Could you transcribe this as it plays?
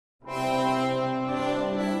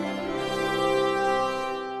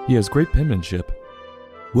He has great penmanship.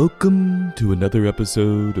 Welcome to another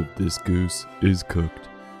episode of This Goose is Cooked,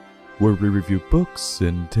 where we review books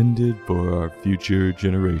intended for our future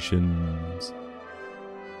generations.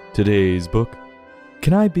 Today's book,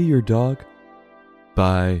 Can I Be Your Dog?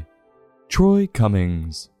 By Troy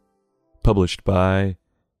Cummings, published by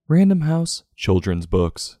Random House Children's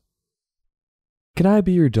Books. Can I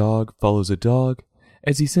Be Your Dog follows a dog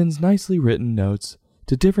as he sends nicely written notes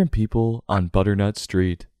to different people on Butternut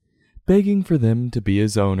Street, begging for them to be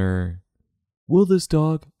his owner. Will this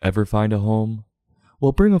dog ever find a home?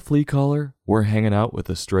 Well, bring a flea collar, we're hanging out with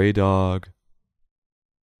a stray dog.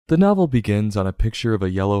 The novel begins on a picture of a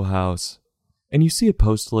yellow house, and you see a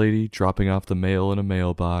post lady dropping off the mail in a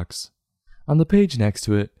mailbox. On the page next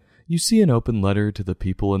to it, you see an open letter to the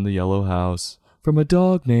people in the yellow house from a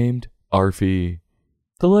dog named Arfie.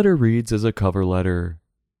 The letter reads as a cover letter,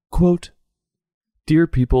 quote, Dear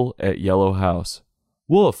people at Yellow House,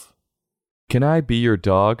 Woof! Can I be your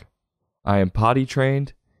dog? I am potty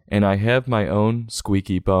trained, and I have my own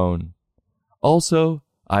squeaky bone. Also,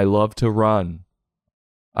 I love to run.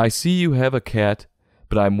 I see you have a cat,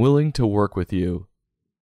 but I'm willing to work with you.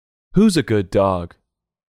 Who's a good dog?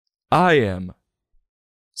 I am.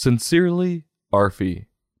 Sincerely, Arfie.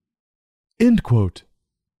 End quote.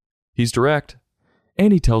 He's direct,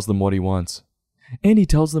 and he tells them what he wants, and he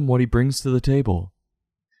tells them what he brings to the table.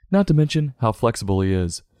 Not to mention how flexible he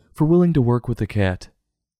is for willing to work with the cat.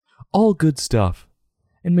 All good stuff.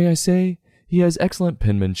 And may I say, he has excellent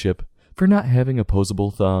penmanship for not having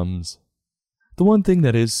opposable thumbs. The one thing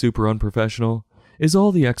that is super unprofessional is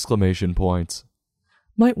all the exclamation points.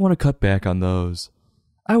 Might want to cut back on those.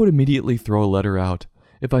 I would immediately throw a letter out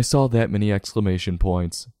if I saw that many exclamation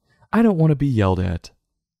points. I don't want to be yelled at.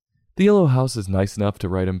 The Yellow House is nice enough to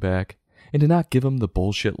write him back and to not give him the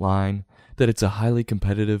bullshit line that it's a highly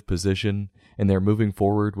competitive position and they're moving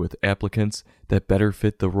forward with applicants that better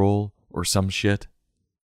fit the role or some shit.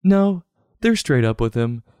 No, they're straight up with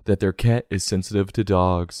him that their cat is sensitive to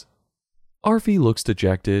dogs. Arfie looks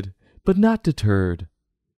dejected, but not deterred.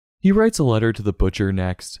 He writes a letter to the butcher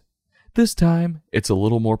next. This time, it's a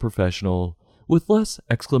little more professional, with less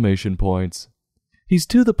exclamation points. He's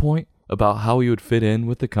to the point about how he would fit in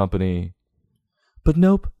with the company. But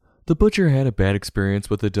nope, the butcher had a bad experience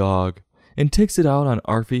with the dog, and takes it out on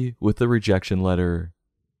Arfie with the rejection letter.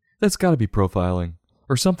 That's gotta be profiling,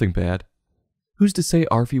 or something bad. Who's to say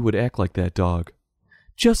Arfie would act like that dog?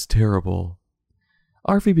 Just terrible.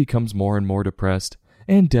 Arfie becomes more and more depressed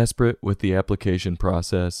and desperate with the application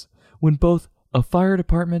process when both a fire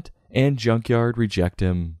department and junkyard reject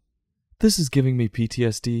him. This is giving me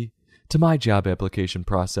PTSD to my job application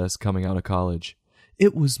process coming out of college.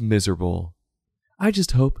 It was miserable. I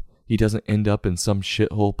just hope he doesn't end up in some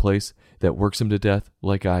shithole place that works him to death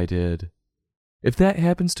like I did. If that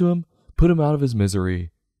happens to him, put him out of his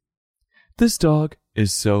misery. This dog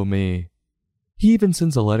is so me. He even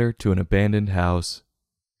sends a letter to an abandoned house,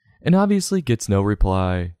 and obviously gets no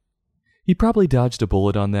reply. He probably dodged a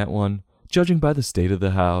bullet on that one, judging by the state of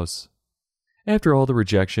the house. After all the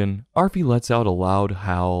rejection, Arfie lets out a loud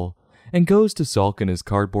howl and goes to sulk in his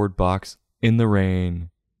cardboard box in the rain.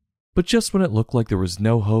 But just when it looked like there was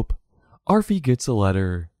no hope, Arfie gets a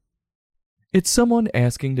letter. It's someone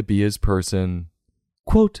asking to be his person.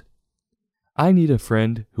 Quote, I need a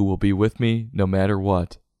friend who will be with me no matter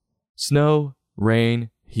what. Snow,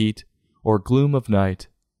 rain, heat, or gloom of night.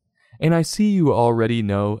 And I see you already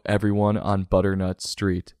know everyone on Butternut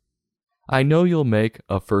Street. I know you'll make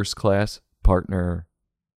a first-class partner.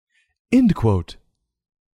 End quote.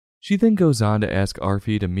 She then goes on to ask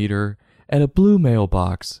Arfie to meet her at a blue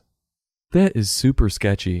mailbox. That is super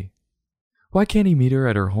sketchy. Why can't he meet her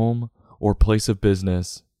at her home or place of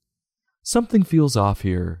business? Something feels off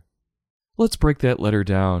here. Let's break that letter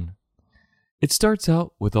down. It starts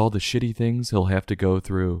out with all the shitty things he'll have to go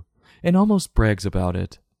through, and almost brags about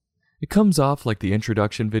it. It comes off like the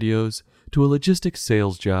introduction videos to a logistics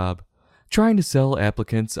sales job, trying to sell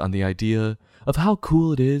applicants on the idea of how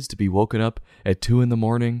cool it is to be woken up at 2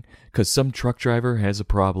 a.m. because some truck driver has a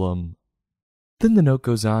problem. Then the note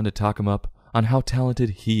goes on to talk him up on how talented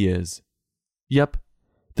he is. Yep,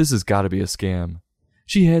 this has got to be a scam.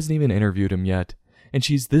 She hasn't even interviewed him yet, and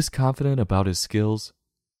she's this confident about his skills.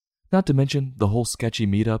 Not to mention the whole sketchy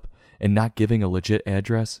meetup and not giving a legit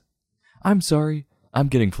address. I'm sorry, I'm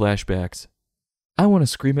getting flashbacks. I want to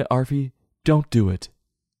scream at Arfie, don't do it.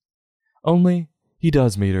 Only, he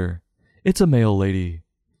does meet her. It's a mail lady.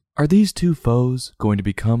 Are these two foes going to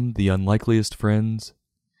become the unlikeliest friends?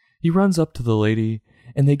 He runs up to the lady,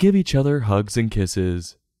 and they give each other hugs and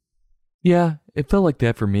kisses. Yeah, it felt like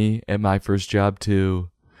that for me at my first job too,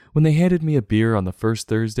 when they handed me a beer on the first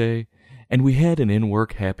Thursday, and we had an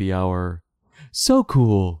in-work happy hour. So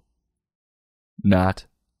cool! Not.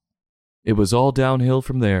 It was all downhill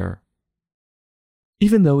from there.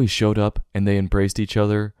 Even though he showed up and they embraced each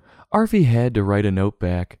other, Arfie had to write a note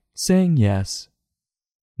back, saying yes.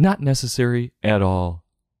 Not necessary at all.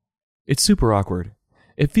 It's super awkward.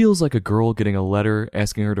 It feels like a girl getting a letter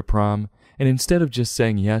asking her to prom, and instead of just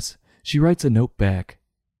saying yes, she writes a note back.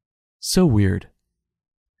 So weird.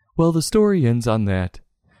 Well, the story ends on that.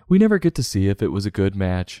 We never get to see if it was a good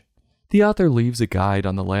match. The author leaves a guide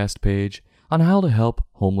on the last page on how to help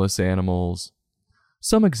homeless animals.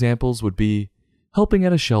 Some examples would be helping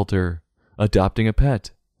at a shelter, adopting a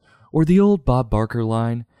pet, or the old Bob Barker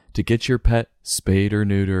line to get your pet spayed or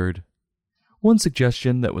neutered. One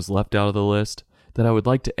suggestion that was left out of the list that I would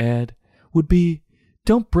like to add would be,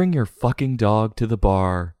 don't bring your fucking dog to the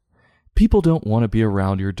bar. People don't want to be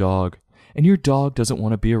around your dog, and your dog doesn't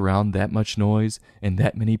want to be around that much noise and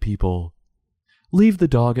that many people. Leave the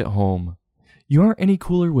dog at home. You aren't any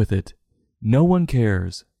cooler with it. No one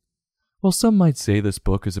cares. While some might say this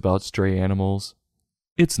book is about stray animals,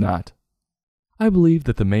 it's not. I believe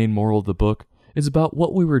that the main moral of the book is about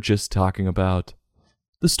what we were just talking about.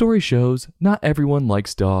 The story shows not everyone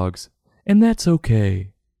likes dogs, and that's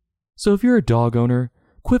okay. So if you're a dog owner,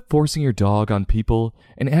 quit forcing your dog on people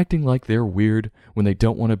and acting like they're weird when they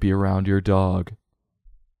don't want to be around your dog.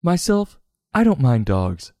 Myself, I don't mind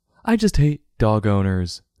dogs. I just hate dog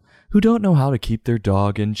owners who don't know how to keep their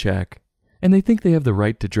dog in check, and they think they have the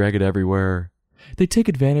right to drag it everywhere. They take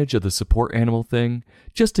advantage of the support animal thing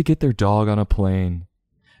just to get their dog on a plane.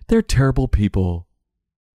 They're terrible people.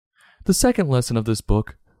 The second lesson of this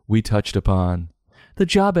book we touched upon. The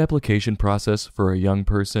job application process for a young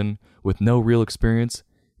person with no real experience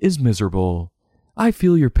is miserable. I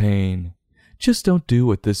feel your pain. Just don't do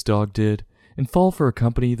what this dog did and fall for a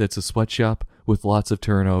company that's a sweatshop with lots of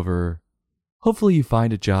turnover. Hopefully you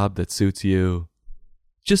find a job that suits you.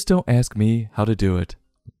 Just don't ask me how to do it.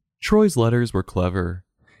 Troy's letters were clever.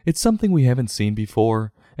 It's something we haven't seen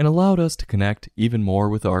before and allowed us to connect even more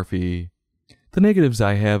with Arfie. The negatives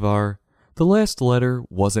I have are, the last letter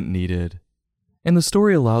wasn't needed, and the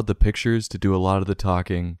story allowed the pictures to do a lot of the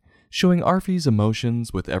talking, showing Arfie's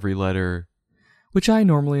emotions with every letter, which I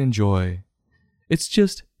normally enjoy. It's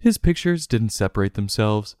just his pictures didn't separate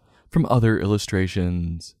themselves from other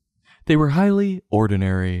illustrations. They were highly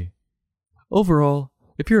ordinary. Overall,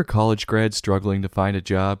 if you're a college grad struggling to find a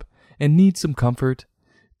job and need some comfort,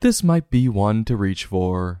 this might be one to reach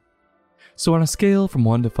for. So on a scale from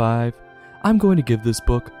 1 to 5, I'm going to give this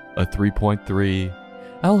book a 3.3.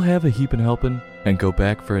 I'll have a heapin' helpin' and go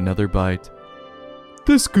back for another bite.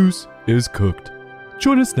 This goose is cooked.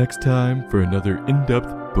 Join us next time for another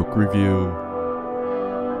in-depth book review.